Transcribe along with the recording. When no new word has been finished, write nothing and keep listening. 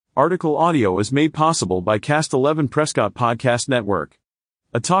Article audio is made possible by Cast 11 Prescott Podcast Network,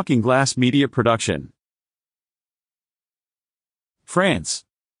 a Talking Glass media production. France.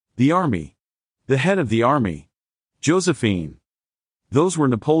 The Army. The head of the army. Josephine. Those were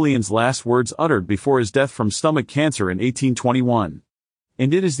Napoleon's last words uttered before his death from stomach cancer in 1821.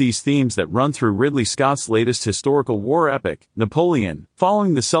 And it is these themes that run through Ridley Scott's latest historical war epic, Napoleon,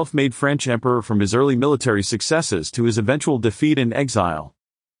 following the self-made French emperor from his early military successes to his eventual defeat and exile.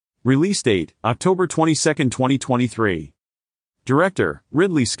 Release date, October 22, 2023. Director,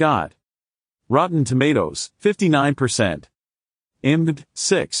 Ridley Scott. Rotten Tomatoes, 59%. IMDb,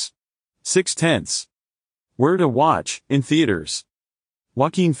 6.6. Where to watch, in theaters.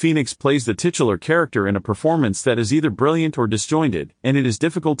 Joaquin Phoenix plays the titular character in a performance that is either brilliant or disjointed, and it is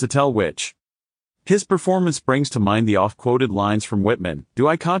difficult to tell which. His performance brings to mind the oft-quoted lines from Whitman, "Do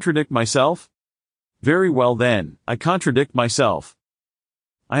I contradict myself? Very well then, I contradict myself.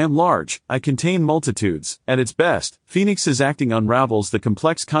 I am large, I contain multitudes." At its best, Phoenix's acting unravels the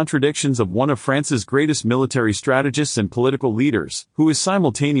complex contradictions of one of France's greatest military strategists and political leaders, who is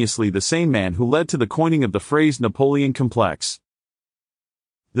simultaneously the same man who led to the coining of the phrase Napoleon complex.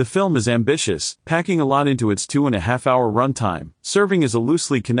 The film is ambitious, packing a lot into its 2.5-hour runtime, serving as a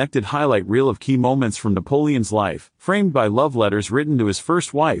loosely connected highlight reel of key moments from Napoleon's life, framed by love letters written to his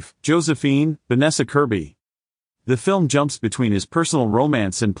first wife, Josephine, Vanessa Kirby. The film jumps between his personal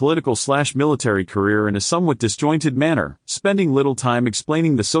romance and political/military career in a somewhat disjointed manner, spending little time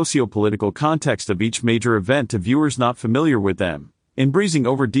explaining the socio-political context of each major event to viewers not familiar with them, and breezing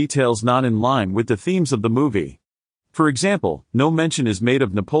over details not in line with the themes of the movie. For example, no mention is made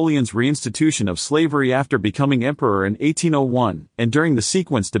of Napoleon's reinstitution of slavery after becoming emperor in 1801, and during the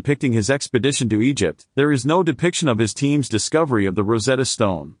sequence depicting his expedition to Egypt, there is no depiction of his team's discovery of the Rosetta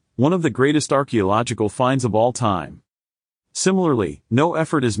Stone, one of the greatest archaeological finds of all time. Similarly, no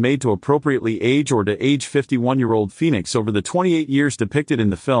effort is made to appropriately age or to age 51-year-old Phoenix over the 28 years depicted in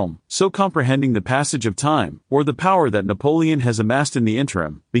the film, so comprehending the passage of time, or the power that Napoleon has amassed in the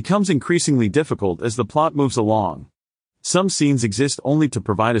interim, becomes increasingly difficult as the plot moves along. Some scenes exist only to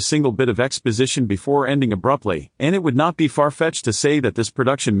provide a single bit of exposition before ending abruptly, and it would not be far-fetched to say that this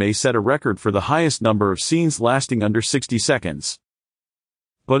production may set a record for the highest number of scenes lasting under 60 seconds.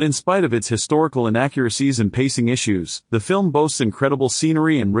 But in spite of its historical inaccuracies and pacing issues, the film boasts incredible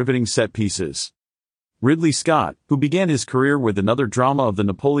scenery and riveting set pieces. Ridley Scott, who began his career with another drama of the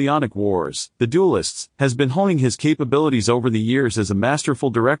Napoleonic Wars, The Duelists, has been honing his capabilities over the years as a masterful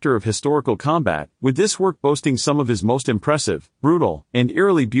director of historical combat, with this work boasting some of his most impressive, brutal, and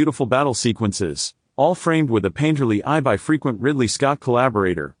eerily beautiful battle sequences, all framed with a painterly eye by frequent Ridley Scott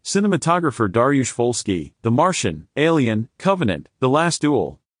collaborator, cinematographer Dariusz Wolski, The Martian, Alien, Covenant, The Last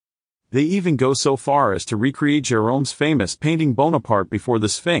Duel. They even go so far as to recreate Gérôme's famous painting Bonaparte before the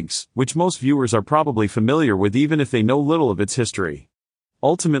Sphinx, which most viewers are probably familiar with even if they know little of its history.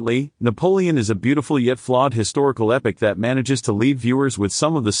 Ultimately, Napoleon is a beautiful yet flawed historical epic that manages to leave viewers with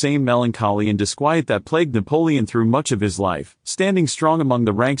some of the same melancholy and disquiet that plagued Napoleon through much of his life, standing strong among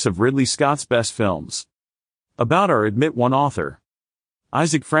the ranks of Ridley Scott's best films. About our Admit One author.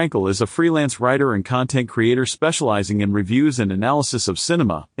 Isaac Frankel is a freelance writer and content creator specializing in reviews and analysis of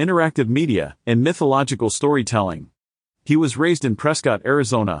cinema, interactive media, and mythological storytelling. He was raised in Prescott,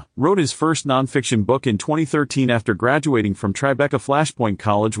 Arizona, wrote his first nonfiction book in 2013 after graduating from Tribeca Flashpoint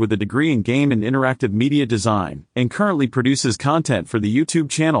College with a degree in game and interactive media design, and currently produces content for the YouTube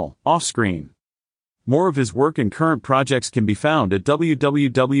channel, Offscreen. More of his work and current projects can be found at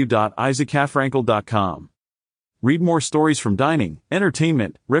www.isaachfrankel.com. Read more stories from dining,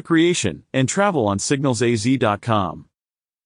 entertainment, recreation, and travel on signalsaz.com.